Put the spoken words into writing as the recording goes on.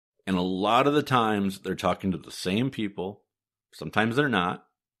And a lot of the times they're talking to the same people. Sometimes they're not.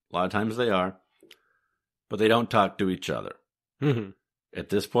 A lot of times they are. But they don't talk to each other. Mm-hmm. At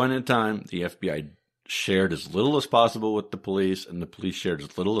this point in time, the FBI shared as little as possible with the police, and the police shared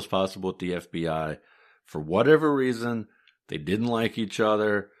as little as possible with the FBI. For whatever reason, they didn't like each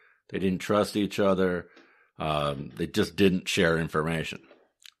other. They didn't trust each other. They just didn't share information.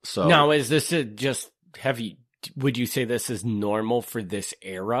 So now, is this would you say this is normal for this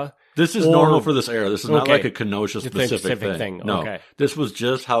era? This is normal for this era. This is not Okay. like a Kenosha specific thing. No, okay. This was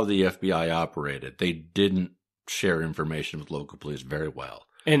just how the FBI operated. They didn't share information with local police very well.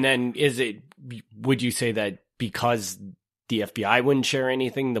 And then would you say that because the FBI wouldn't share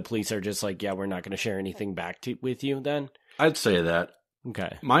anything, the police are just like, yeah, we're not going to share anything back with you then? I'd say that.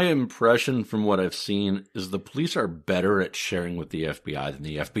 Okay. My impression from what I've seen is the police are better at sharing with the FBI than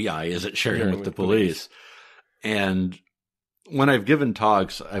the FBI is at sharing with the police. And when I've given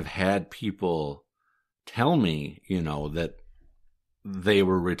talks, I've had people tell me, that they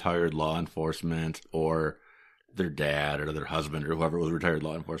were retired law enforcement, or their dad or their husband or whoever was retired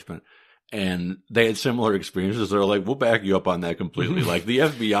law enforcement. And they had similar experiences. They're like, we'll back you up on that completely. Like the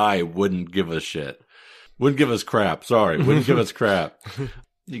FBI wouldn't give us shit. Wouldn't give us crap. Sorry. Wouldn't give us crap.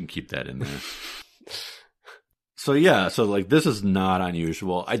 You can keep that in there. So yeah. So like this is not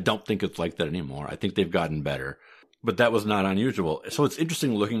unusual. I don't think it's like that anymore. I think they've gotten better. But that was not unusual. So it's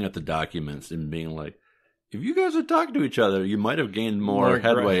interesting looking at the documents and being like, if you guys had talked to each other, you might have gained more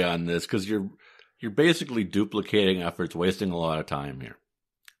headway on this, because you're basically duplicating efforts, wasting a lot of time here.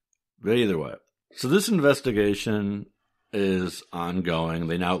 But either way. So this investigation is ongoing.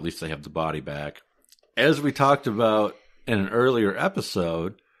 Now at least they have the body back. As we talked about in an earlier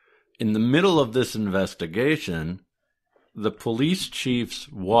episode, in the middle of this investigation, the police chief's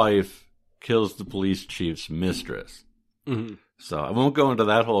wife kills the police chief's mistress. Mm-hmm. So I won't go into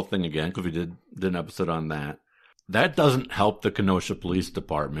that whole thing again, because we did an episode on that. That doesn't help the Kenosha Police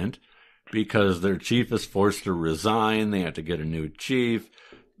Department, because their chief is forced to resign. They have to get a new chief.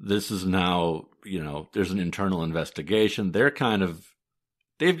 This is now, there's an internal investigation. They've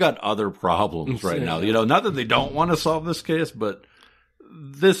got other problems right now. Not that they don't want to solve this case, but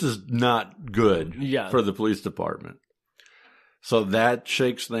this is not good for the police department. So that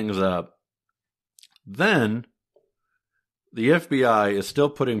shakes things up. Then the FBI is still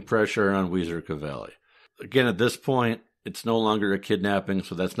putting pressure on Weezer Cavelli. Again, at this point, it's no longer a kidnapping,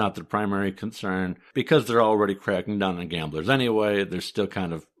 so that's not the primary concern. Because they're already cracking down on gamblers anyway, they're still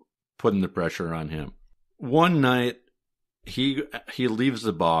kind of putting the pressure on him. One night, he leaves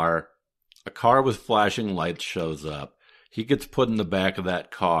the bar. A car with flashing lights shows up. He gets put in the back of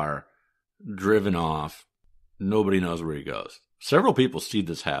that car, driven off. Nobody knows where he goes. Several people see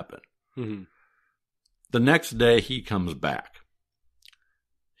this happen. Mm-hmm. The next day, he comes back.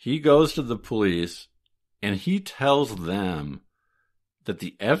 He goes to the police, and he tells them that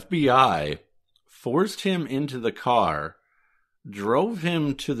the FBI forced him into the car, drove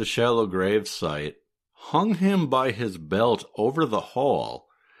him to the shallow grave site, hung him by his belt over the hole,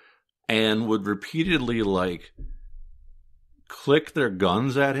 and would repeatedly, click their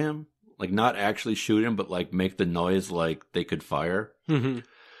guns at him. Not actually shoot him, but, make the noise like they could fire. Mm-hmm.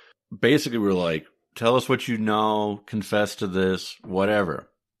 Basically, we're like, tell us what you know, confess to this, whatever.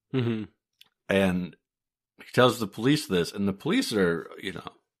 Mm-hmm. And he tells the police this, and the police are,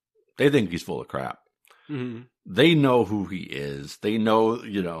 they think he's full of crap. Mm-hmm. They know who he is. They know,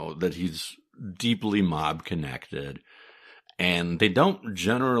 that he's deeply mob connected. And they don't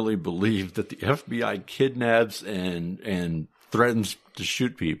generally believe that the FBI kidnaps and threatens to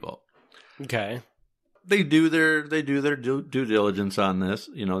shoot people. Okay. They do their due diligence on this.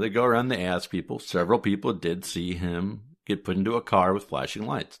 They go around, they ask people. Several people did see him get put into a car with flashing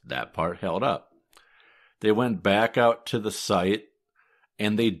lights. That part held up. They went back out to the site,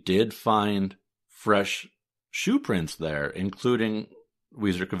 and they did find fresh shoe prints there, including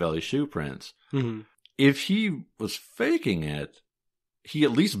Weezer Cavelli's shoe prints. Mm-hmm. If he was faking it, he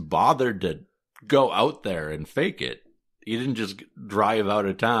at least bothered to go out there and fake it. He didn't just drive out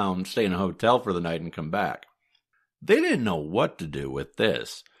of town, stay in a hotel for the night, and come back. They didn't know what to do with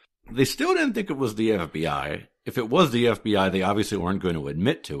this. They still didn't think it was the FBI. If it was the FBI, they obviously weren't going to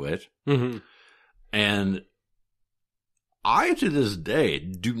admit to it. Mm-hmm. And I, to this day,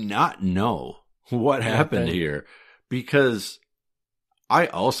 do not know what happened here, because I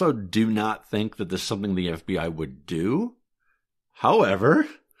also do not think that this is something the FBI would do. However,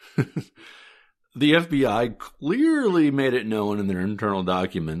 the FBI clearly made it known in their internal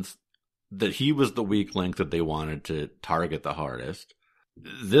documents that he was the weak link that they wanted to target the hardest.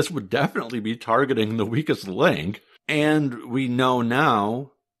 This would definitely be targeting the weakest link. And we know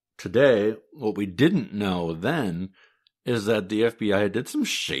now, today, what we didn't know then is that the FBI did some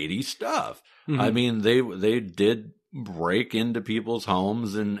shady stuff. Mm-hmm. I mean, they did break into people's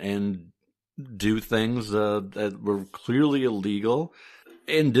homes and do things that were clearly illegal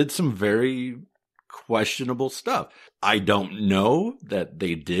and did some very questionable stuff. I don't know that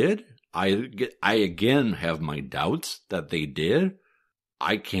they did. I again have my doubts that they did.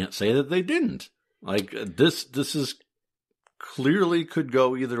 I can't say that they didn't. Like this is clearly could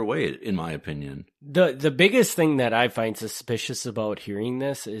go either way, in my opinion. The biggest thing that I find suspicious about hearing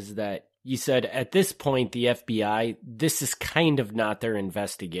this is that you said at this point, the FBI, this is kind of not their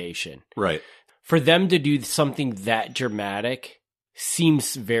investigation. Right. For them to do something that dramatic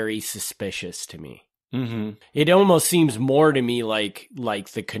seems very suspicious to me. Mm-hmm. It almost seems more to me like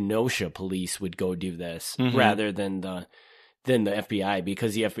the Kenosha police would go do this rather than the FBI,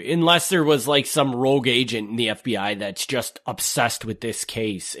 because unless there was like some rogue agent in the FBI that's just obsessed with this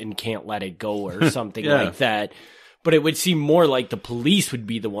case and can't let it go or something like that. But it would seem more like the police would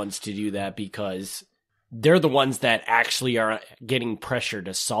be the ones to do that because they're the ones that actually are getting pressure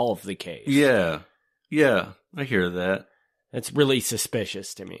to solve the case. Yeah, I hear that. That's really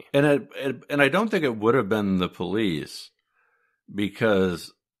suspicious to me. And I don't think it would have been the police,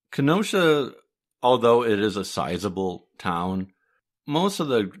 because Kenosha, although it is a sizable town, most of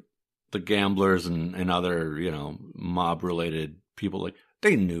the gamblers and other, mob related people, like,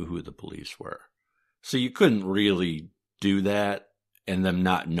 they knew who the police were. So you couldn't really do that and them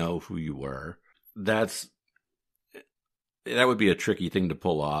not know who you were. That would be a tricky thing to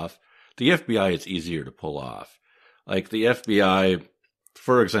pull off. The FBI is easier to pull off. Like the FBI,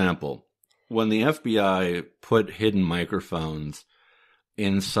 for example, when the FBI put hidden microphones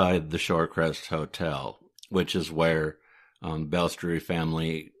inside the Shorecrest Hotel, which is where Bellstreet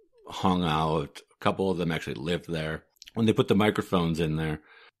family hung out, a couple of them actually lived there. When they put the microphones in there,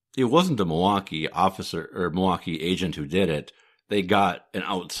 it wasn't a Milwaukee officer or Milwaukee agent who did it. They got an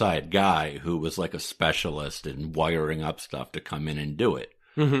outside guy who was like a specialist in wiring up stuff to come in and do it.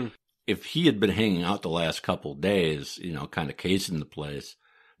 Mm-hmm. If he had been hanging out the last couple of days, kind of casing the place,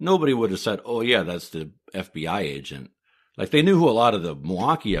 nobody would have said, oh, yeah, that's the FBI agent. Like, they knew who a lot of the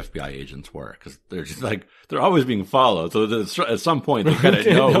Milwaukee FBI agents were, because they're just like, they're always being followed. So at some point, they kind of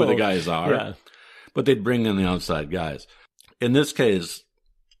know who the guys are. Yeah. But they'd bring in the outside guys. In this case,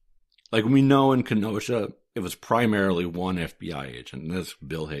 like we know in Kenosha, it was primarily one FBI agent, and that's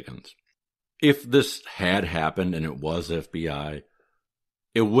Bill Higgins. If this had happened and it was FBI,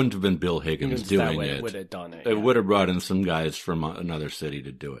 it wouldn't have been Bill Higgins doing it. Would have done it. It would have brought in some guys from another city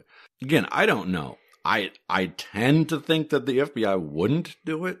to do it. Again, I don't know. I tend to think that the FBI wouldn't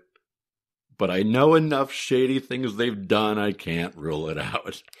do it, but I know enough shady things they've done, I can't rule it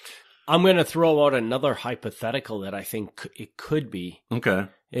out. I'm going to throw out another hypothetical that I think it could be. Okay.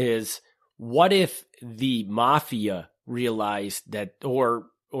 Is what if the mafia realized that, or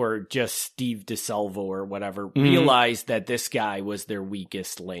just Steve DeSalvo or whatever, realized that this guy was their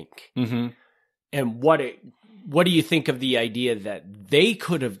weakest link? Mm-hmm. And what do you think of the idea that they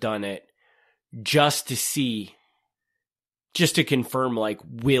could have done it just to confirm, like,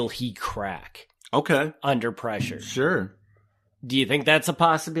 will he crack? Okay. Under pressure. Sure. Do you think that's a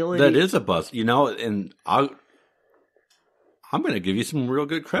possibility? That is a bust. And I'm going to give you some real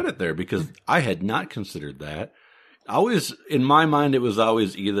good credit there, because I had not considered that. In my mind, it was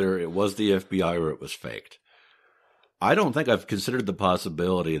always either it was the FBI or it was faked. I don't think I've considered the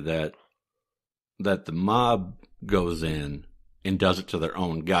possibility that the mob goes in and does it to their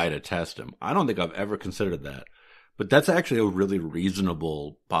own guy to test him. I don't think I've ever considered that. But that's actually a really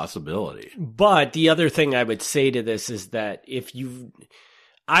reasonable possibility. But the other thing I would say to this is that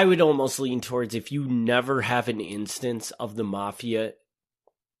I would almost lean towards, if you never have an instance of the mafia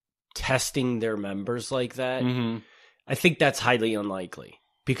testing their members like that, I think that's highly unlikely.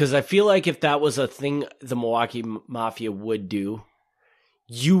 Because I feel like if that was a thing the Milwaukee Mafia would do,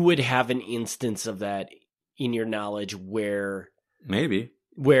 you would have an instance of that in your knowledge where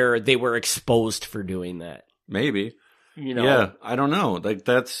they were exposed for doing that. Maybe. Yeah, I don't know. Like,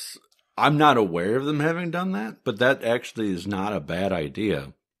 I'm not aware of them having done that, but that actually is not a bad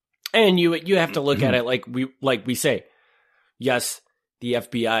idea. And you have to look at it like we say, yes, the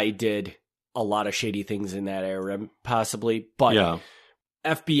FBI did a lot of shady things in that era, possibly, but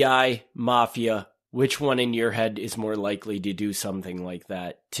FBI, mafia, which one in your head is more likely to do something like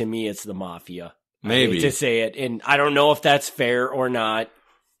that? To me, it's the mafia. Maybe. I hate to say it, and I don't know if that's fair or not.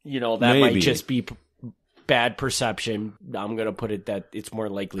 That might just be bad perception. I'm going to put it that it's more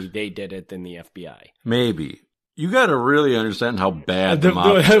likely they did it than the FBI. Maybe. You got to really understand how bad the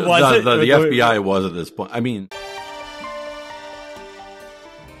FBI was at this point. I mean...